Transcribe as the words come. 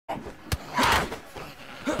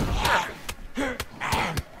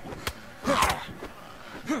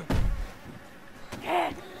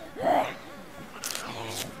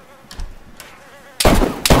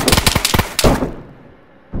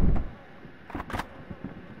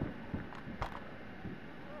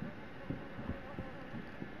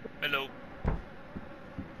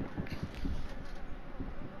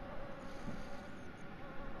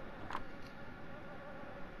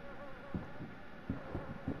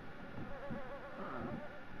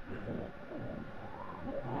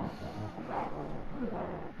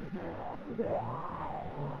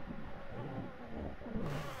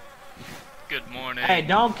morning. Hey,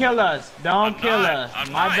 don't kill us. Don't kill us.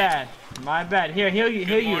 I'm My not. bad. My bad. Here, heal you.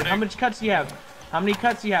 Heal you. morning. How much cuts do you have? How many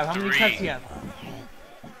cuts do you have? How many 3. cuts do you have?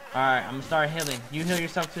 Alright, I'm gonna start healing. You heal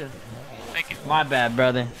yourself too. Thank you. My bad,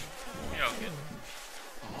 brother. You're all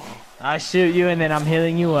good. I shoot you and then I'm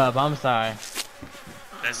healing you up. I'm sorry.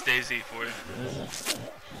 That's DayZ for you.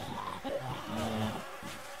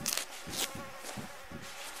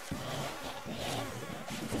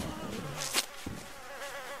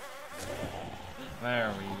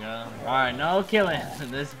 There we go. Alright, no killing.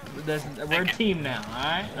 We're a team now,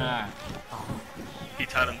 alright? Alright. He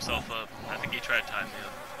tied himself up. I think he tried to tie me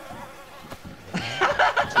up.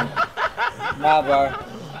 Nah, bro.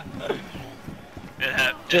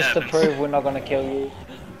 Just to happens. prove we're not gonna kill you.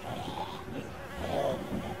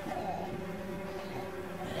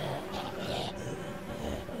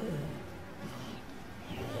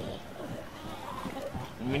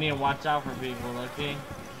 We need to watch out for people, okay?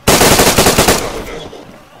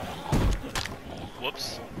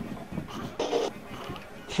 Whoops.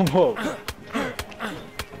 Whoa.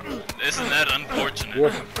 Isn't that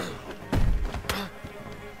unfortunate?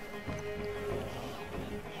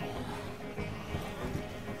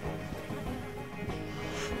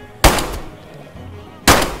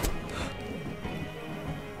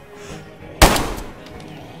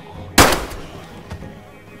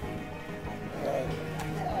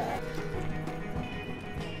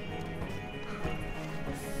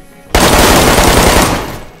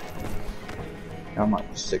 I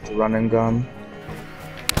might stick to run and gun.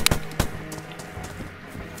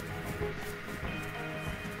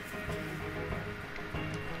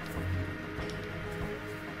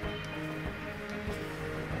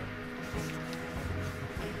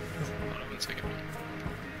 Hold on 1 second.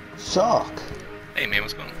 Suck. Hey man,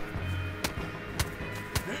 what's going on?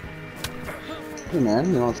 Hey man,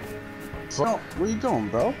 you know. Where you going,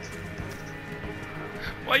 bro?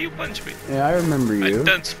 Why you punch me? Yeah, I remember you. I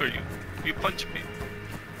danced for you. You punched me.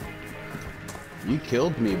 You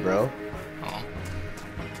killed me, bro. Oh.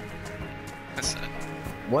 That's sad.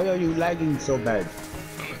 Why are you lagging so bad?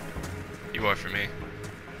 You are for me.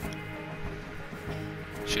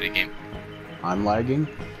 Shitty game. I'm lagging.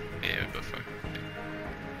 Yeah, go for it.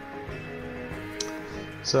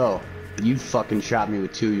 So, you fucking shot me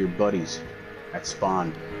with 2 of your buddies at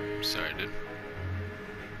spawn. I'm sorry, dude.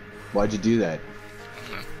 Why'd you do that? I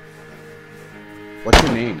don't know. What's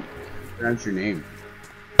your name? Pronounce your name.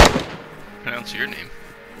 Pronounce your name.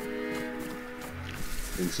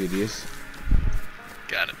 Insidious.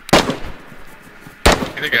 Got it.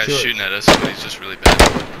 The guy's yours? shooting at us, and he's just really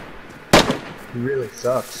bad. He really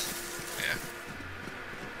sucks.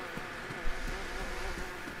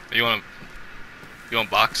 Yeah. You want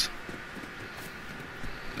box?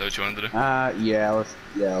 Is that what you wanted to do? Yeah, let's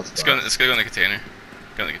Let's go in the container.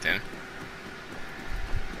 Go in the container.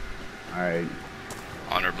 Alright.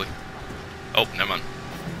 Honorably. Oh, never mind.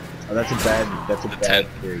 Oh, that's a bad tent.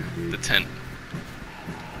 theory, dude. The tent.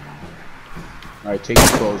 Alright, take your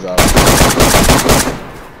clothes off.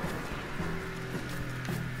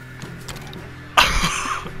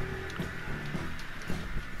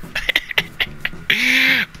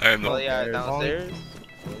 I am Oh the yeah, downstairs.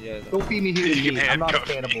 Don't feed me here. You can I'm not a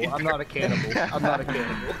handcuff me. cannibal. I'm not a cannibal. I'm not a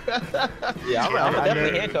cannibal. Yeah, I'm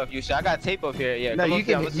definitely handcuff you. Shit, I got tape up here. Yeah, No, come you up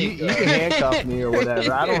here, can I'ma take you can handcuff me or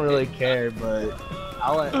whatever. I don't really care, but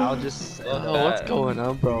I'll just. Oh, what's going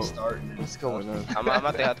on, bro? Starting. What's going on? I'm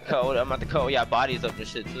about to have to cut. I'm about to cut y'all bodies up and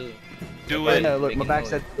shit too. Do But it. no, look, my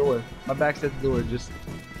back's at the door. My back's at the door. Just.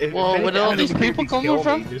 Whoa, where did all these people coming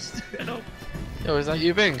from? Just... Hello. Yo, is that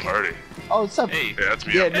you, Bing? Party. Oh, what's up? Hey. Yeah, that's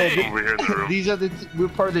me. Yeah, I'm no, Hey. over here in the room. These are we're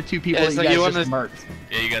part of the 2 people Yeah, that so you you guys wanna- just murked.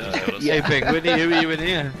 Yeah, you guys just killed us. Yeah. Hey, Bing, who are you in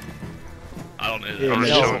here? I don't know. Yeah, I'm no,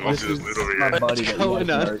 just chilling. this This is is literally my it. buddy that you going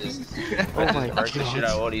guys on? murked. Oh my Mark the shit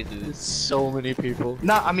out of all these There's dudes. so many people.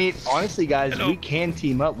 No, I mean, honestly, guys, Hello. we can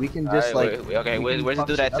team up. We can just Alright, like. wait, okay, we where's can the fuck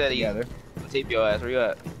dude shit that up said he together. tape your ass? Where you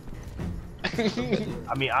at?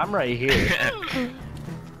 I mean, I'm right here.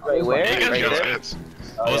 Wait, where? You guys Right got there? fits.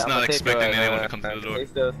 Oh, I was yeah, not I'ma tape your expecting ass, anyone man. to come through the door.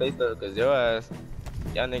 Stay still, cause your ass.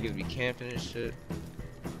 Y'all niggas be camping and shit.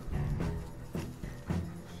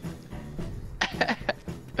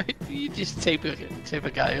 You just tape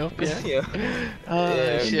a guy up, yeah? Yeah. Oh,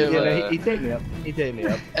 Yeah, shit, Yeah, man. no, he take me up. He take me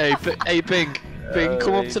up. Hey, hey, Bing,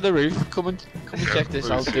 come up to the roof. Come and check this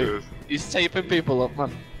Let me out, see dude. this. He's taping people up,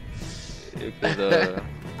 man. Cause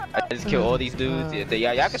I just killed all these dudes.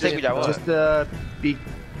 Yeah, y'all can take me y'all want. Just be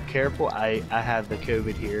careful. I have the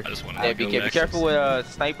COVID here. I just want Yeah, to be careful with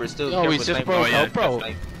snipers too. Oh, Careful he's with just snipers. broke yeah, out, bro.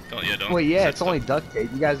 Don't. Well, yeah, Sit it's still. only duct tape.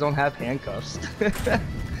 You guys don't have handcuffs.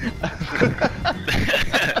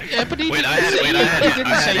 Yeah, Nobody Wait, didn't I had say it. Wait, you- I had you it. didn't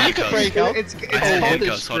I say had you could handcuffs. break out. It's I had called a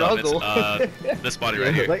handcuffs. Hold on, struggle. it's this body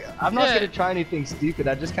right here. Like, I'm not Yeah. gonna try anything stupid.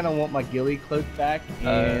 I just kind of want my ghillie cloak back,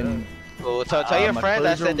 and Well, tell your my friends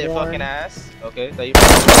I clothes are said they're worn. fucking ass. Okay, tell your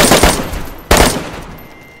friends.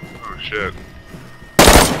 Oh shit.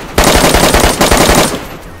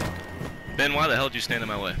 Ben, why the hell did you stand in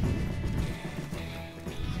my way?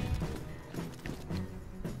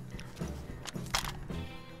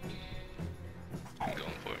 I'm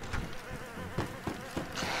going for it.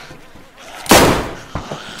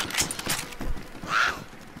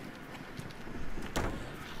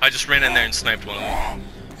 I just ran in there and sniped one of them.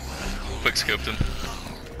 Quick scoped him.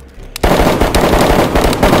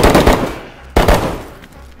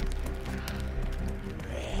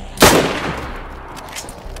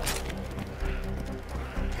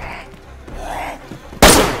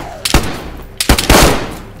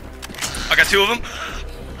 I got two of them.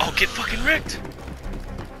 Oh, get fucking wrecked.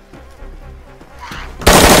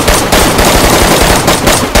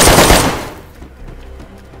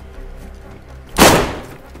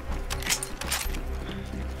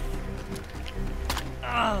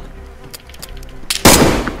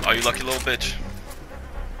 Oh, you lucky little bitch.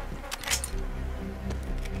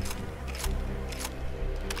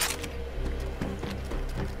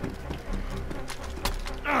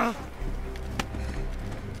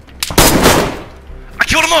 I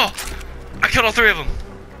killed them all! I killed all three of them.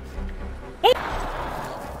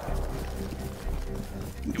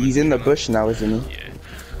 He's in the bush now, isn't he? Yeah.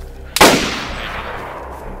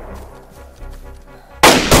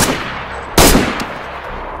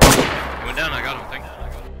 He went down, I got him, thank you.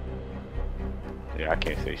 Yeah, I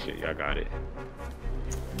can't say shit. Y'all got it.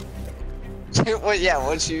 What? Yeah,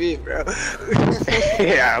 what you mean, bro?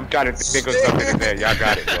 Yeah, I'm trying to think of something to say. Y'all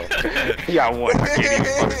got it, bro. Y'all won. I can't even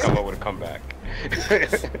fucking come up with a comeback.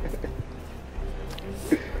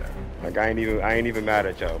 Like I ain't even mad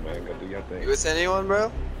at y'all, man. Go do your thing. You with anyone,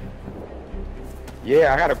 bro?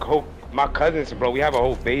 Yeah, I got my cousins, bro. We have a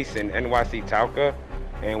whole base in NYC Talca,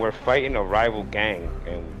 and we're fighting a rival gang.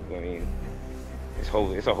 And I mean, it's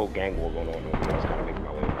a whole gang war going on over there. I was kind of making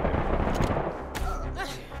my way over there.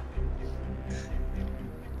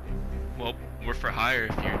 Well, we're for hire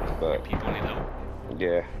if your But- people need help.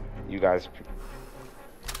 Yeah, you guys.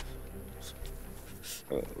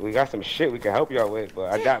 We got some shit we can help y'all with,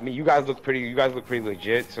 but I doubt. You guys look pretty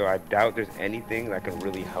legit, so I doubt there's anything that I can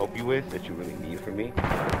really help you with that you really need from me.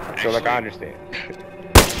 So like, I understand.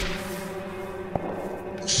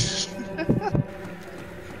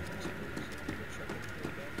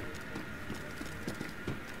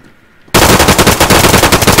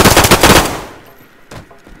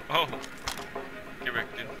 Oh, get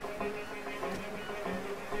wrecked, dude.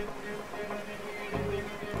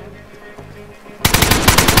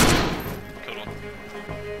 Killed one.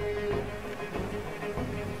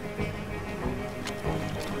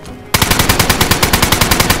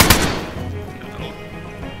 Killed another one.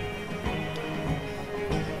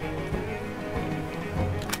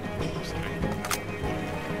 There's three.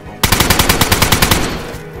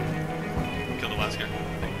 Killed the last guy.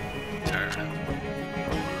 Tired now.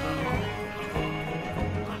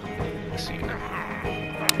 Let's see now.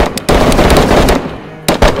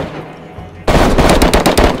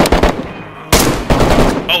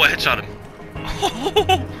 Oh, I headshot him.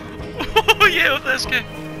 Oh, yeah, with this guy.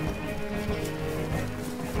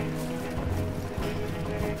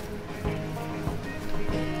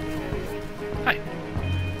 Hi.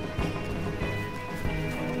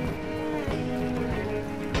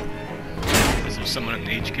 Is there someone in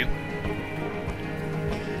the HQ?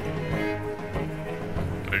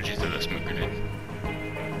 Or did you throw that smoke grenade?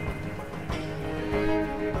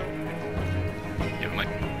 You have a mic?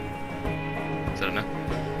 Is that enough?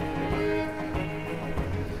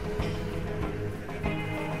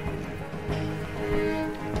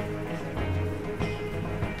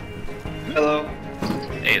 Hello.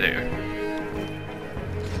 Hey there.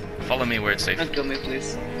 Follow me where it's safe. Don't kill me,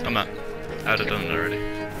 please. I'm not. I would have done it already.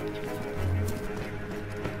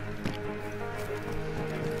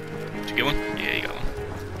 Did you get one? Yeah, you got one.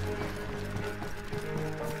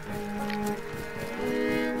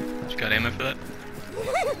 You got ammo for that?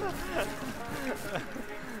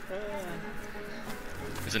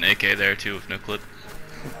 There's an AK there too with no clip.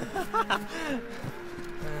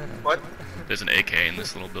 What? There's an AK in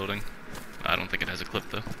this little building. I don't think it has a clip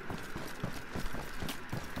though.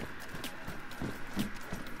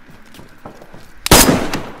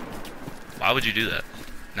 Why would you do that?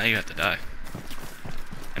 Now you have to die.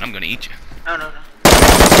 And I'm gonna eat you. No, no, no.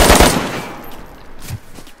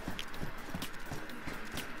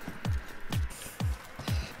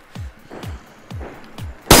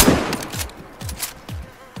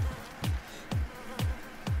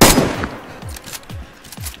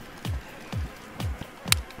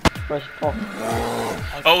 Push, pull.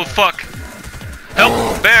 Oh fuck!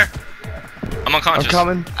 Help, bear! I'm I'm unconscious.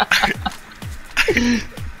 coming.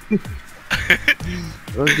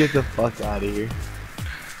 Let's get the fuck out of here.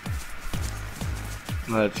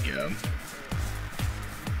 Let's go.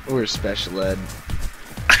 We're special ed.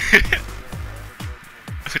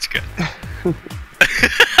 Which good.